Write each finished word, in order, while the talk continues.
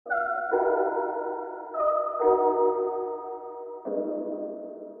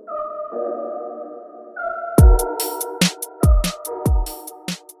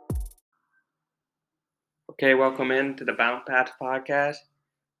Okay, welcome in to the Bounce Path podcast.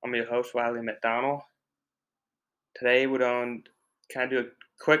 I'm your host, Reilly McDonald. Today we're going to kind of do a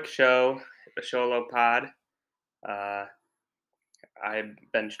quick show, a solo pod. Uh, I've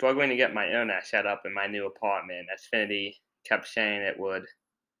been struggling to get my internet set up in my new apartment. Xfinity kept saying it would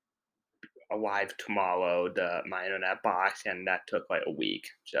arrive tomorrow, my internet box, and that took like a week.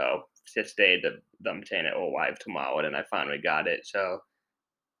 So just stayed them saying it will arrive tomorrow, and I finally got it. So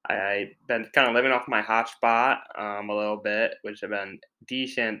I've been kind of living off my hotspot a little bit, which have been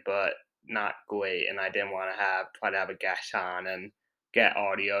decent, but not great. And I didn't want to try to have a guest on and get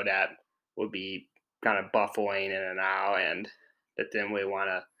audio that would be kind of buffering in and out, and that didn't really want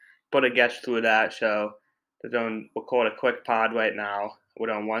to put a guest through that. So we're going to record a quick pod right now. We're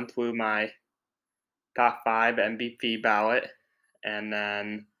going to run through my top 5 MVP ballot, and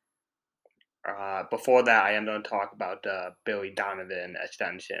then before that, I am going to talk about the Billy Donovan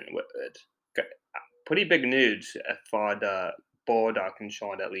extension. It's pretty big news for the board are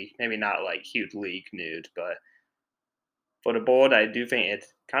concerned, at least. Maybe not like huge league news, but for the board, I do think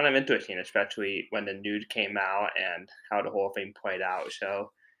it's kind of interesting, especially when the news came out and how the whole thing played out.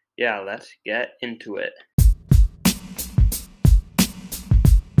 So, yeah, let's get into it.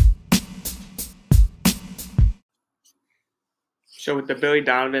 So, with the Billy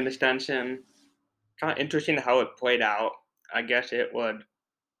Donovan extension, kind of interesting how it played out. I guess it would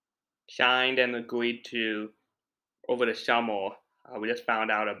signed and agreed to over the summer. We just found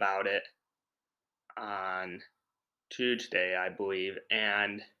out about it on Tuesday, I believe,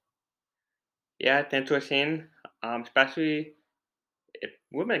 and yeah, it's interesting. Especially it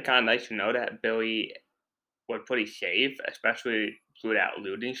would have been kind of nice to know that Billy was pretty safe, especially through that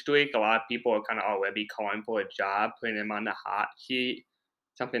losing streak. A lot of people are kind of already calling for a job, putting him on the hot seat.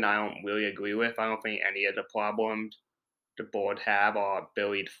 Something I don't really agree with. I don't think any of the problems the board have are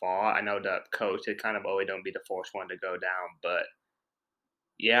Billy's fault. I know the coach is kind of always going to be the first one to go down, but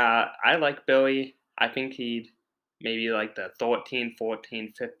yeah, I like Billy. I think he'd maybe like the 13th,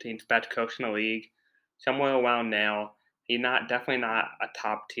 14th, 15th best coach in the league, somewhere around now. He's not definitely not a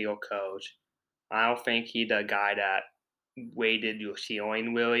top tier coach. I don't think he's the guy that weighted your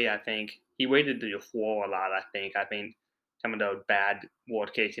ceiling really. I think he weighted your floor a lot. I think some of those bad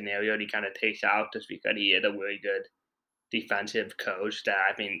worst case scenarios he kind of takes out just because he is a really good defensive coach. That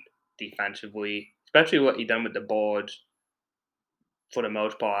I think defensively, especially what he done with the boards for the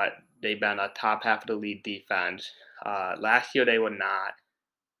most part, they've been a top half of the league defense. Last year they were not,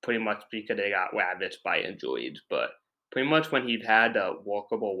 pretty much because they got ravaged by injuries. But pretty much when he's had a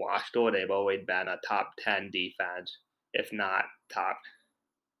workable roster, they've always been a top 10 defense, if not top.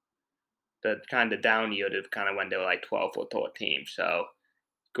 The kind of down year is kind of when they were like 12 or 13. So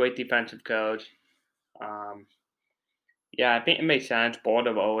great defensive coach. Um, yeah, I think it makes sense. Board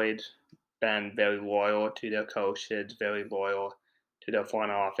have always been very loyal to their coaches, very loyal to their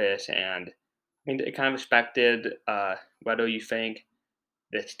front office, and I think they kind of respected whether you think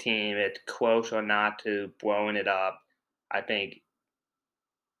this team is close or not to blowing it up. I think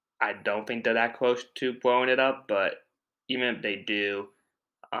I don't think they're that close to blowing it up, but even if they do,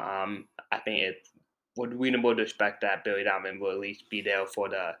 I think it would reasonable to expect that Billy Donovan will at least be there for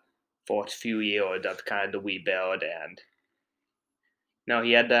the first few years of kind of the rebuild. And no,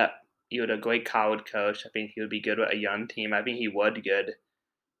 he was a great college coach. I think he would be good with a young team. I think he was good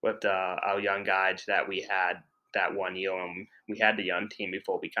with our young guys that we had that one year. We had the young team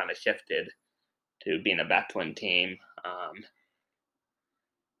before we kind of shifted to being a veteran team.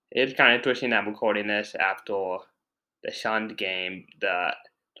 It's kind of interesting that I'm recording this after the Suns game.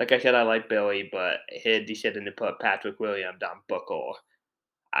 Like I said, I like Billy, but his decision to put Patrick Williams on Booker,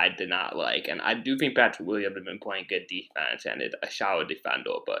 I did not like. And I do think Patrick Williams has been playing good defense and is a solid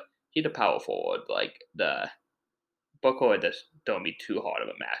defender, but he's a power forward. Like the Booker just don't be too hard of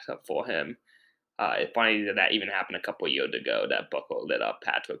a matchup for him. It's funny that even happened a couple of years ago that Booker lit up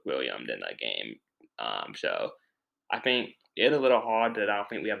Patrick Williams in that game. So I think it's a little hard that I don't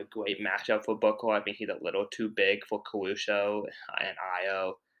think we have a great matchup for Booker. I think he's a little too big for Caruso and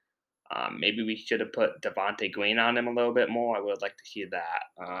Io. Maybe we should have put Devontae Green on him a little bit more. I would like to see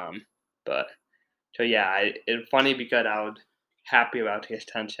that. But so yeah, it's funny because I was happy about his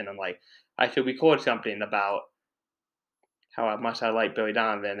tension. I'm like, I should record something about how much I like Billy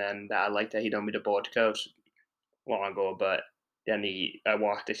Donovan and that I like that he don't be the board coach long ago. But then I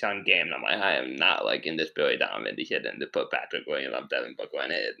watched the Sun game and I'm like, I am not liking this Billy Donovan decision to put Patrick Williams on Devin Booker,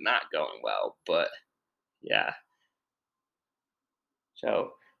 and it is not going well. But yeah,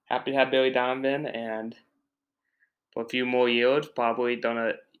 so happy to have Billy Donovan, and for a few more years, probably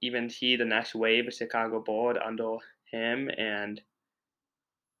gonna even see the next wave of Chicago board under him. And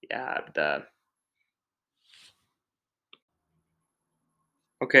yeah,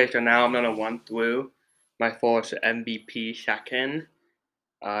 Okay, so now I'm gonna run through my first MVP second.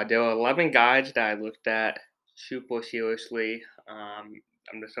 There were 11 guys that I looked at super seriously. I'm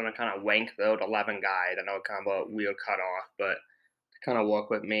just gonna kind of rank those 11 guys. I know it's kind of a weird cutoff, but kind of work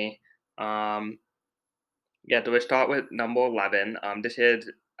with me. Um, yeah, so we start with number 11. This is,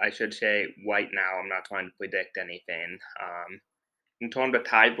 I should say, right now. I'm not trying to predict anything. In terms of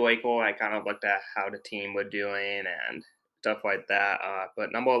tiebreaker, I kind of looked at how the team were doing and stuff like that.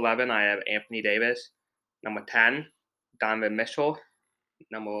 But number 11, I have Anthony Davis. Number 10, Donovan Mitchell.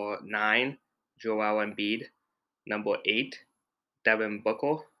 Number 9, Joel Embiid. Number 8, Devin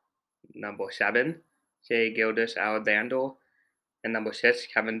Booker. Number 7, Shea Gilgeous-Alexander. And number 6,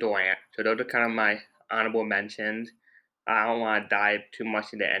 Kevin Durant. So those are kind of my honorable mentions. I don't want to dive too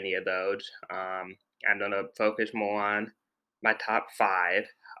much into any of those. I'm going to focus more on my top 5.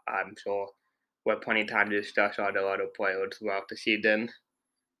 I'm sure we'll have plenty of time to discuss all the other players throughout the season.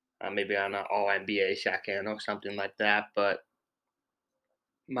 Maybe on an All NBA second or something like that. But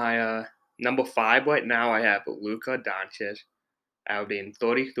my number 5 right now, I have Luka Doncic averaging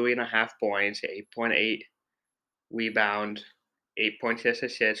 33.5 points, 8.8 rebound, 8.6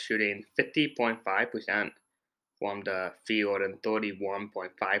 assists, shooting 50.5% from the field and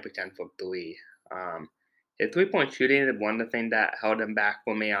 31.5% from three. Um, his 3-point shooting is one of the things that held him back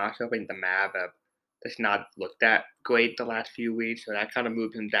for me. Also, I think the Mav have just not looked that great the last few weeks, so that kind of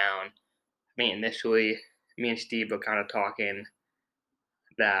moved him down. I mean, initially, me and Steve were kind of talking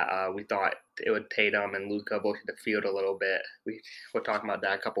that we thought it would Tatum and Luca both to the field a little bit. We were talking about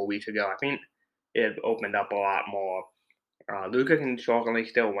that a couple of weeks ago. I think it opened up a lot more. Luca can shockingly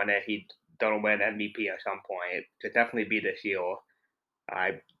still win it. He don't win MVP at some point. It could definitely be this year.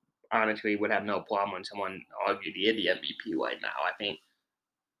 I honestly would have no problem when someone argued he is the MVP right now. I think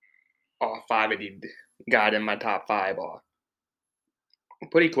all 5 of the guys in my top 5 are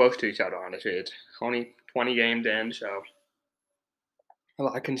pretty close to each other, honestly. It's only 20 games in, so a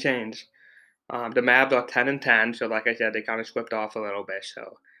lot can change. The Mavs are 10 and 10, so like I said, they kind of slipped off a little bit.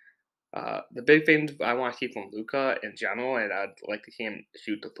 So the big things I want to see from Luca in general, and I'd like to see him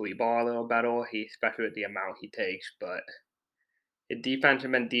shoot the three ball a little better. Especially with the amount he takes, but his defense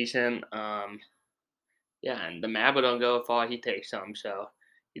has been decent. Yeah, and the Mavs don't go far. He takes some, so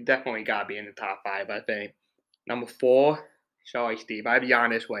he definitely got to be in the top 5. I think. Number 4, sorry, Steve. I have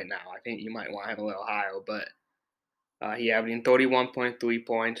Giannis right now. I think you might want him a little higher, but he averaging 31.3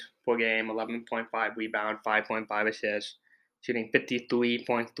 points per game, 11.5 rebound, 5.5 assists, shooting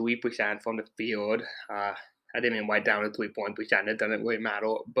 53.3% from the field. I didn't even write down the 3-point percent. It doesn't really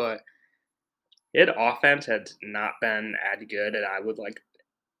matter. But his offense has not been as good as I would like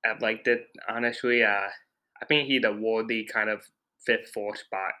have liked it, honestly. I think he's a worthy kind of fifth, fourth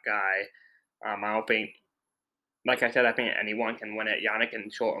spot guy. I don't think, like I said, I think anyone can win it. Yannick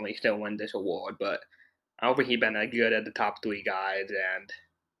can certainly still win this award, but I don't think he's been that good at the top 3 guys. And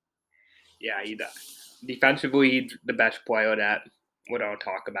yeah, he does. Defensively, he's the best player that we don't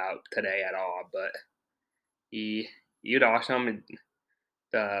talk about today at all. But he's awesome.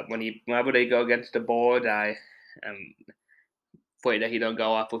 Whenever they go against the board, I am afraid that he don't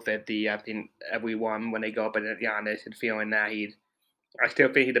go off for 50. I think everyone when they go up against Giannis is feeling that he. I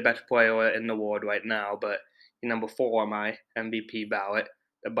still think he's the best player in the world right now, but he's number 4 on my MVP ballot.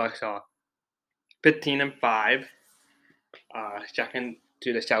 The Bucks are 15 and 5, second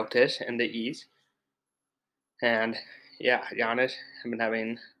to the Celtics in the East. And yeah, Giannis has been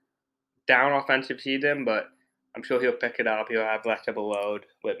having down offensive season, but I'm sure he'll pick it up. He'll have less of a load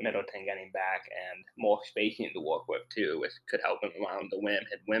with Middleton getting back and more spacing to work with too, which could help him around the rim.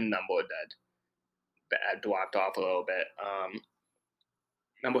 His rim number that dropped off a little bit.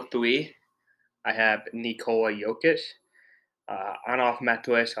 Number 3, I have Nikola Jokic. On-off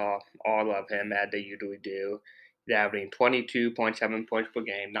metrics are all of him as they usually do. He's averaging 22.7 points per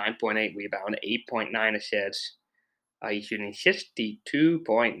game, 9.8 rebound, 8.9 assists. He's shooting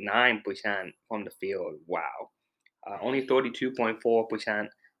 62.9% from the field. Wow. Only 32.4%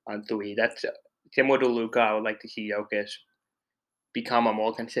 on three. That's similar to Luca. I would like to see Jokic become a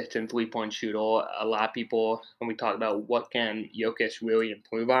more consistent 3-point shooter. A lot of people, when we talk about what can Jokic really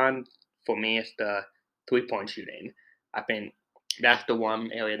improve on, for me, it's the 3-point shooting. I think that's the one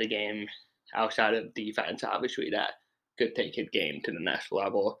area of the game outside of defense, obviously, that could take his game to the next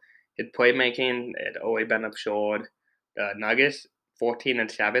level. His playmaking had always been absurd. The Nuggets, 14 and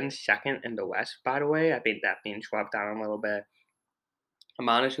 7, second in the West, by the way. I think that being swept down a little bit. I'm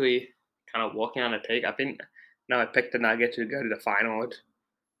honestly kind of walking on a take. I think now I picked the Nuggets to go to the finals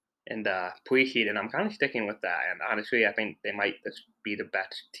in the preseason. I'm kind of sticking with that. And honestly, I think they might just be the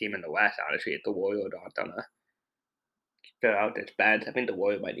best team in the West, honestly, if the Warriors aren't going to fill out this bench. I think the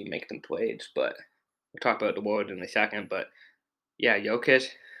Warriors might need to make some trades, but we'll talk about the Warriors in a second. But yeah, Jokic,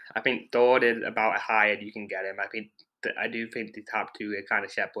 I think third is about as high as you can get him. I do think the top two they kind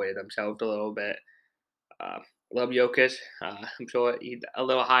of separated themselves a little bit. Uh, love Jokic. I'm sure he's a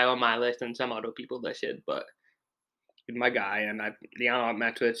little higher on my list than some other people listed, but he's my guy. And the on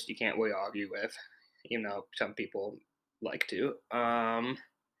metrics you can't really argue with. Some people like to.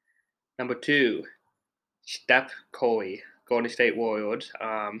 Number two, Steph Curry, Golden State Warriors.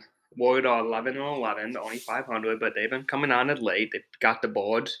 Warriors are 11-11, only 500, but they've been coming on it late. They've got the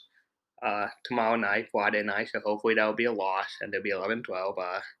boards tomorrow night, Friday night, so hopefully that'll be a loss and they'll be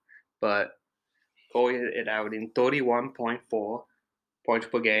 11-12. But Curry is averaging 31.4 points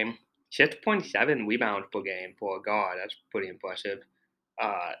per game, 6.7 rebounds per game for a guard. That's pretty impressive.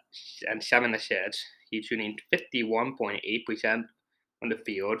 Uh, and 7 assists. He's shooting 51.8% on the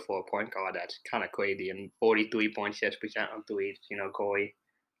field for a point guard. That's kind of crazy. And 43.6% on threes. Corey,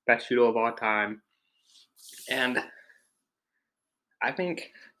 best shooter of all time. And I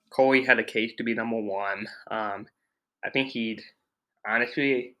think Corey had a case to be number one. I think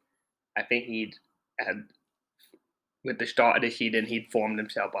honestly, I think had, with the start of the season, he'd formed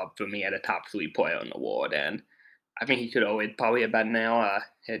himself up for me at a top three player in the world. And I think he should always probably have been now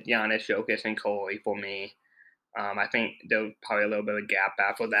hit Giannis, Jokic, and Corey for me. I think there was probably a little bit of a gap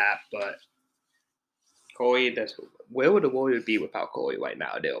after that, but where would the Warriors be without Corey right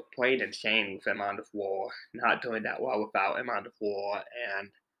now? They're playing insane with him on the floor, not doing that well without him on the floor, and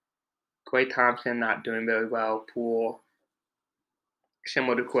Klay Thompson not doing very well. Poole,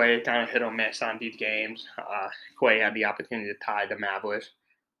 similar to Klay, kind of hit or miss on these games. Klay had the opportunity to tie the Mavericks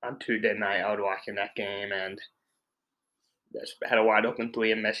on Tuesday night. I was watching that game and just had a wide open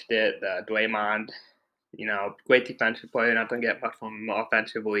three and missed it. Draymond, great defensive player, not going to get much from him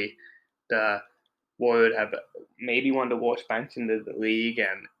offensively. The Warriors have maybe one of the worst bench in the league,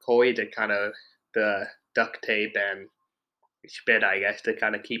 and Corey did kind of the duct tape and spit, I guess, to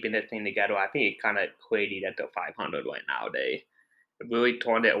kind of keeping this thing together. I think it kind of crazy that they're 500 right now. They really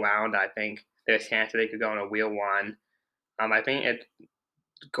turned it around. I think there's a chance that they could go on a real run. I think it's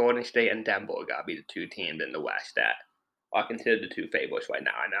Golden State and Denver got to be the two teams in the West that are considered the two favorites right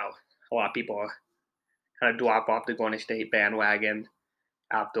now. I know a lot of people are kind of drop off the Golden State bandwagon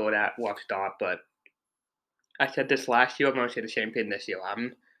after that rough start, but I said this last year. I'm going to say the same thing this year.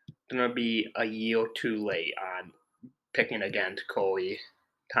 I'm going to be a year too late on picking against Corey,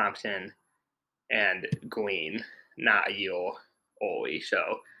 Thompson, and Green, not a year early.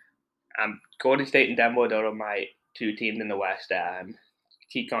 So Golden State and Denver, those are my two teams in the West that I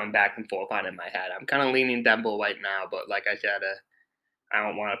keep going back and forth on in my head. I'm kind of leaning Denver right now, but like I said, I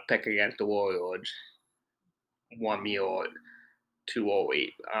don't want to pick against the Warriors 1 year too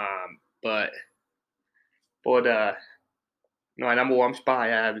early. But for my number one spot, I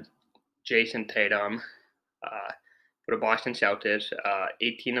have Jason Tatum. Uh, for the Boston Celtics,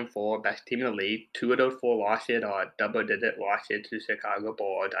 18-4, best team in the league. Two of those four losses are double-digit losses to Chicago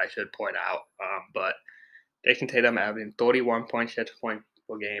Bulls, I should point out. But Jason Tatum averaging 31.6 points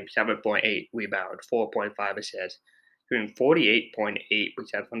per game, 7.8 rebounds, 4.5 assists, shooting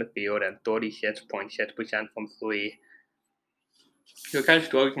 48.8% from the field and 36.6% from three. He was kind of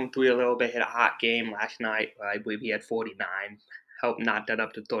struggling from three a little bit. Hit a hot game last night. I believe he had 49. Helped knock that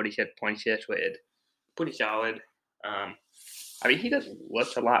up to 36.6 with pretty solid. He just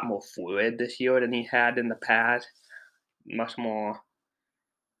looks a lot more fluid this year than he had in the past. Much more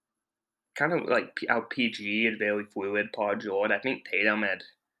kind of like how PG is very fluid, Paul George. I think Tatum had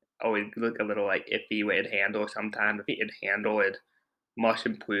always looked a little like iffy with his handle sometimes. I think his handle it must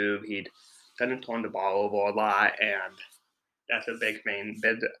improve. He doesn't turn the ball over a lot, and that's a big thing.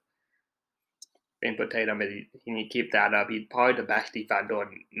 Big thing for Tatum is he need to keep that up. He's probably the best defender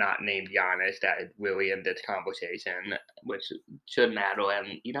not named Giannis that is really in this conversation, which should matter.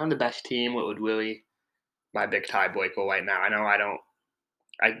 And on the best team, it would really my big tiebreaker right now. I know I don't.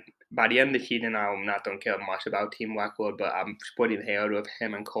 I By the end of the season, I'm not going to care much about team record, but I'm splitting hairs with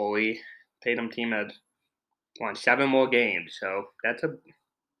him and Corey. Tatum team had won 7 more games, so that's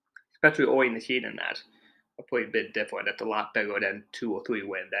especially early in the season. That's a pretty bit different. That's a lot bigger than 2 or 3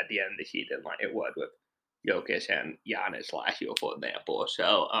 wins at the end of the season, like it was with Jokic and Giannis last year, for example.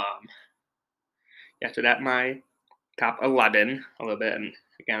 So, yeah, so that's my top 11 a little bit. And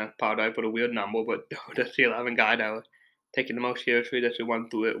again, I apologize for the weird number, but that's the 11 guy that was taking the most seriously. Just to run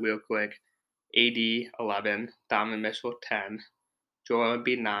through it real quick. AD 11, Donovan Mitchell 10, Joel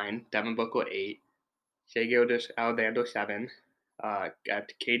Embiid 9, Devin Booker 8, Shai Gilgeous-Alexander 7,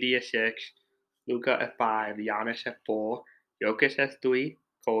 got KD at 6, Luka at 5, Giannis at 4, Jokic at 3,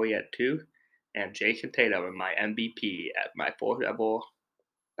 Corey at 2, and Jason Tatum in my MVP at my fourth ever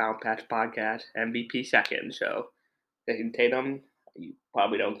Bounce Pass podcast MVP second. So Jason Tatum, you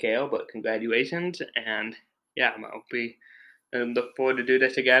probably don't care, but congratulations. And yeah, I'll be and look forward to do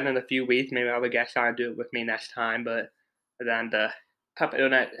this again in a few weeks. Maybe I'll have a guest on to do it with me next time. But then the puppet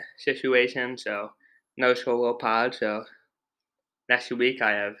internet situation, so no solo pod. So next week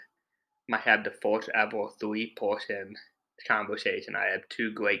I might have the first ever three-person conversation. I have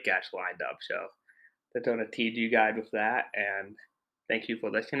two great guests lined up. So that's going to tease you guys with that. And thank you for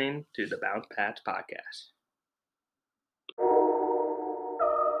listening to the Bounce Pass podcast.